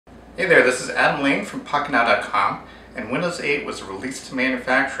Hey there, this is Adam Lane from Pocketnow.com, and Windows 8 was released to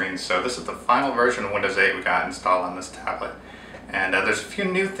manufacturing, so this is the final version of Windows 8 we got installed on this tablet. And there's a few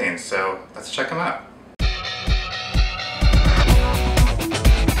new things, so let's check them out.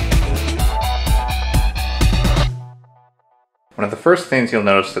 One of the first things you'll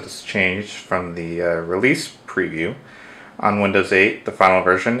notice that has changed from the release preview on Windows 8, the final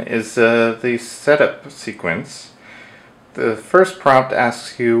version, is the setup sequence. The first prompt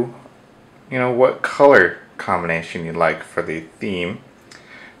asks you, what color combination you'd like for the theme.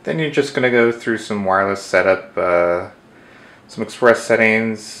 Then you're just going to go through some wireless setup, some express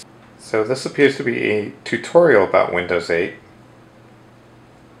settings. So this appears to be a tutorial about Windows 8.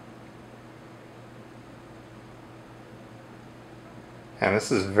 And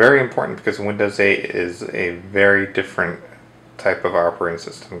this is very important because Windows 8 is a very different type of operating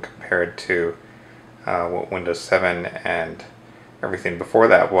system compared to what Windows 7 and everything before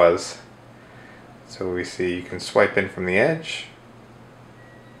that was. So we see you can swipe in from the edge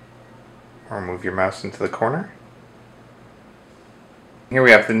or move your mouse into the corner. Here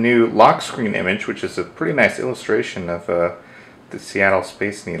we have the new lock screen image, which is a pretty nice illustration of the Seattle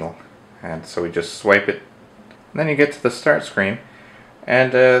Space Needle. And so we just swipe it, and then you get to the start screen.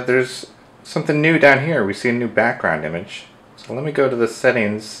 And there's something new down here. We see a new background image. So let me go to the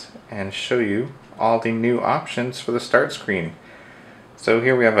settings and show you all the new options for the start screen. So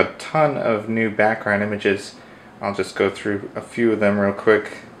here we have a ton of new background images. I'll just go through a few of them real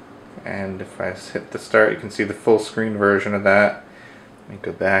quick. And if I hit the start, you can see the full screen version of that. Let me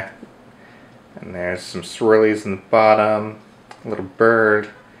go back. And there's some swirlies in the bottom, a little bird,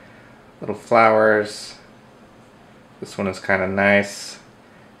 little flowers. This one is kind of nice,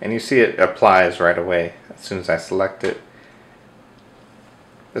 and you see it applies right away as soon as I select it.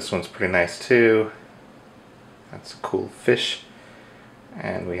 This one's pretty nice too. That's a cool fish.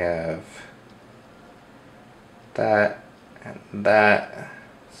 And we have that and that.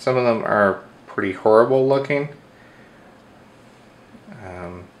 Some of them are pretty horrible looking.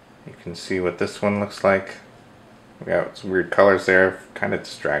 You can see what this one looks like. We got some weird colors there, kind of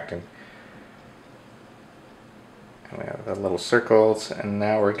distracting. We have the little circles, and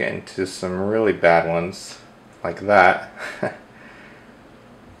now we're getting to some really bad ones, like that.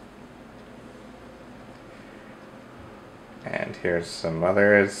 And here's some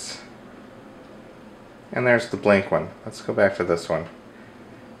others. And there's the blank one. Let's go back to this one.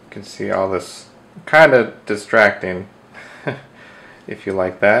 You can see all this kind of distracting, if you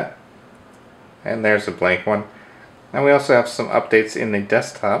like that. And there's a blank one. Now we also have some updates in the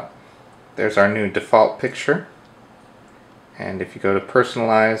desktop. There's our new default picture. And if you go to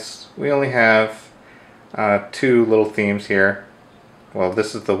personalize, we only have two little themes here. Well,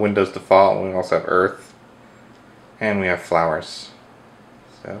 this is the Windows default. We also have Earth, and we have flowers.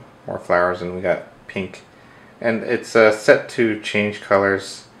 So more flowers, and we got pink. And it's set to change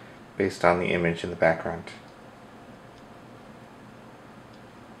colors based on the image in the background.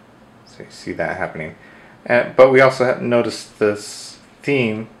 So you see that happening. But we also have noticed this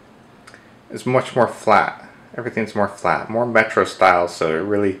theme is much more flat. Everything's more flat, more Metro style, so it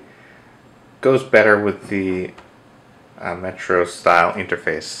really goes better with the Metro style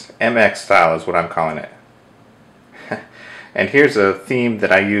interface. MX style is what I'm calling it. And here's a theme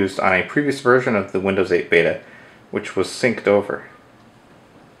that I used on a previous version of the Windows 8 beta, which was synced over.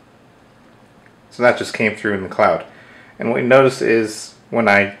 So that just came through in the cloud. And what you notice is when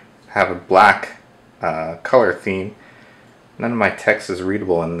I have a black color theme, none of my text is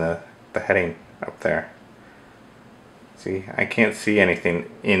readable in the heading up there. See, I can't see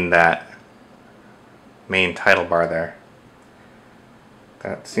anything in that main title bar there.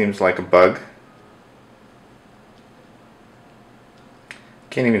 That seems like a bug.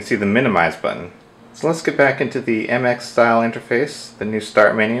 Can't even see the minimize button. So let's get back into the MX style interface, the new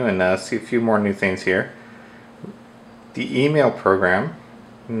start menu, and see a few more new things here. The email program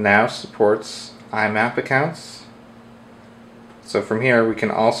now supports IMAP accounts. So from here we can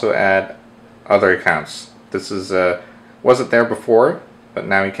also add other accounts. This is wasn't there before, but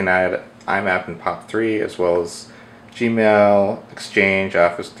now you can add IMAP and POP3 as well as Gmail, Exchange,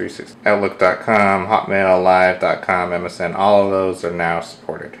 Office 365, Outlook.com, Hotmail, Live.com, MSN. All of those are now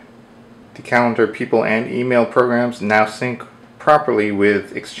supported. The calendar, people, and email programs now sync properly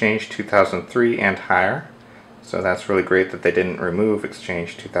with Exchange 2003 and higher. So that's really great that they didn't remove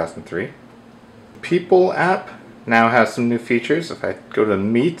Exchange 2003. People app now has some new features. If I go to the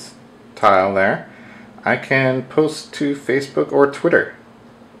Meet tile there, I can post to Facebook or Twitter.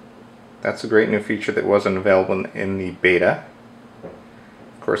 That's a great new feature that wasn't available in the beta.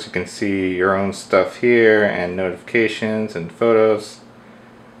 Of course, you can see your own stuff here and notifications and photos.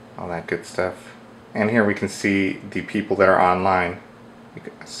 all that good stuff. And here we can see the people that are online. You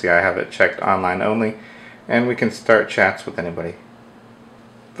can see I have it checked online only, and we can start chats with anybody.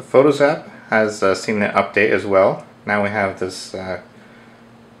 The Photos app has seen an update as well. Now we have this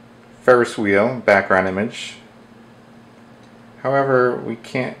Ferris wheel background image. However, we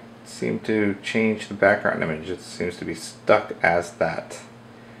can't seem to change the background image. It seems to be stuck as that,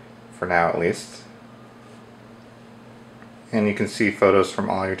 for now at least. And you can see photos from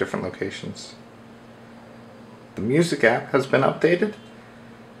all your different locations. The Music app has been updated,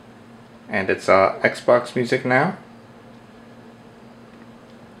 and it's Xbox Music now.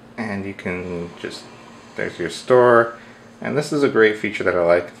 And you can just, there's your store, and this is a great feature that I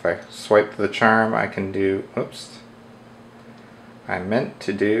like. If I swipe the charm, I can do, oops, I meant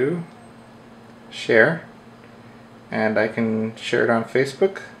to do share, and I can share it on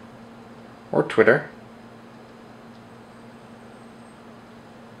Facebook or Twitter,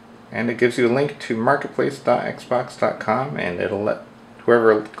 and it gives you a link to marketplace.xbox.com, and it'll let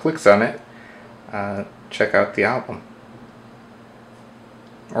whoever clicks on it check out the album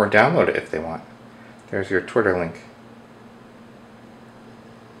or download it if they want. There's your Twitter link.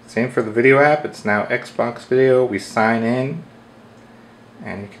 Same for the video app. It's now Xbox Video. We sign in,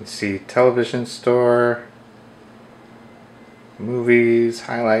 and you can see television store, movies,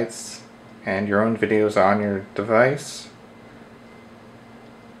 highlights, and your own videos on your device.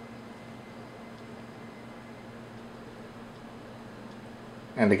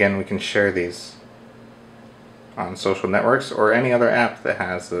 And again, we can share these on social networks or any other app that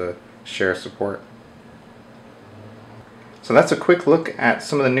has the share support. So that's a quick look at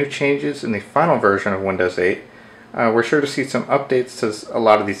some of the new changes in the final version of Windows 8. We're sure to see some updates to a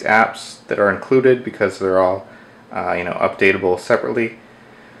lot of these apps that are included because they're all updatable separately.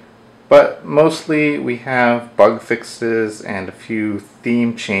 But mostly we have bug fixes and a few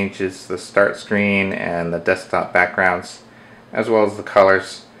theme changes to the start screen and the desktop backgrounds, as well as the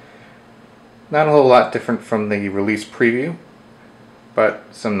colors. Not a whole lot different from the release preview, but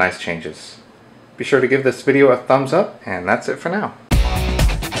some nice changes. Be sure to give this video a thumbs up, and that's it for now.